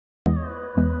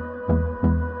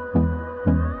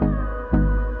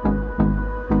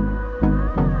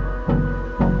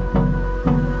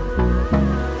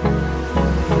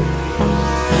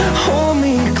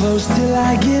close till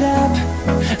I get up.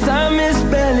 Time is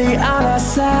barely on our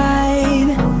side.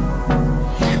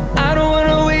 I don't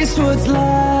wanna waste what's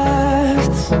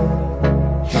left.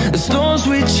 The storms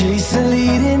we chase are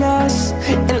leading us,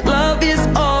 and love is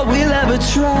all we'll ever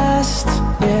trust.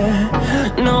 Yeah,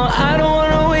 no, I don't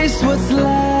wanna waste what's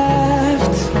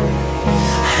left.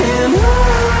 And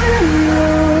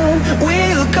on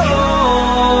we'll go,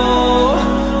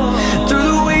 through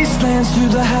the wastelands,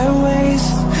 through the highways,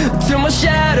 till my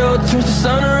shadow turns to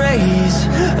sun rays.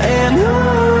 And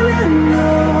on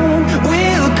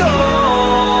we'll go,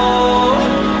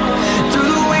 through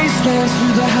the wastelands,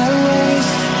 through the highways,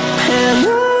 and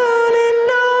on we'll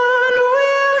go.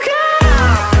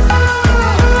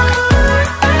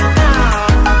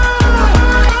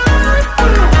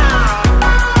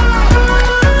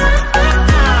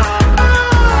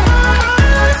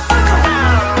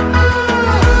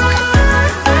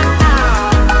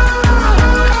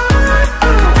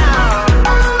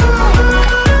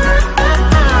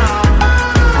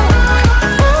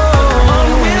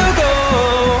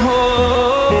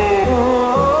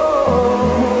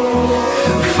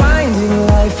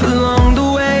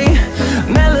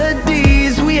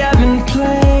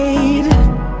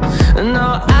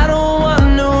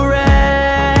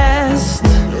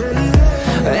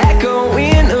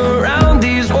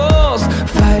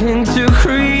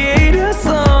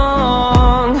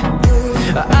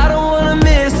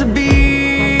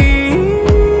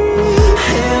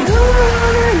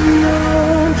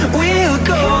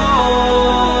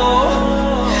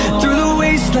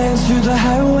 Through the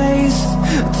highways,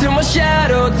 till my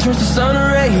shadow turns to sun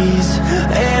rays.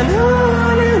 And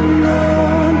on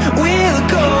we'll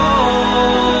go,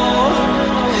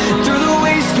 through the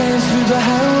wastelands, through the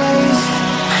highways,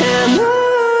 and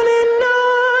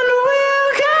on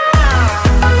we'll go.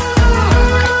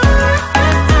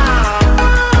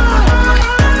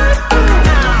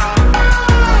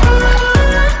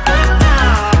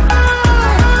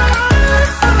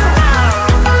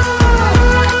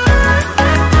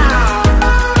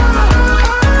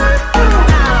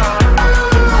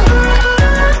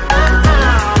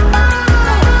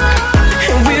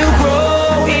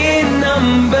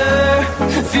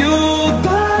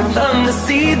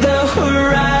 See the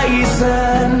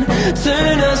horizon,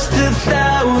 turn us to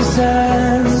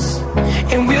thousands,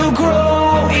 and we'll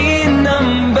grow in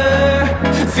number,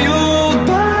 fueled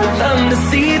by them to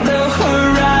see the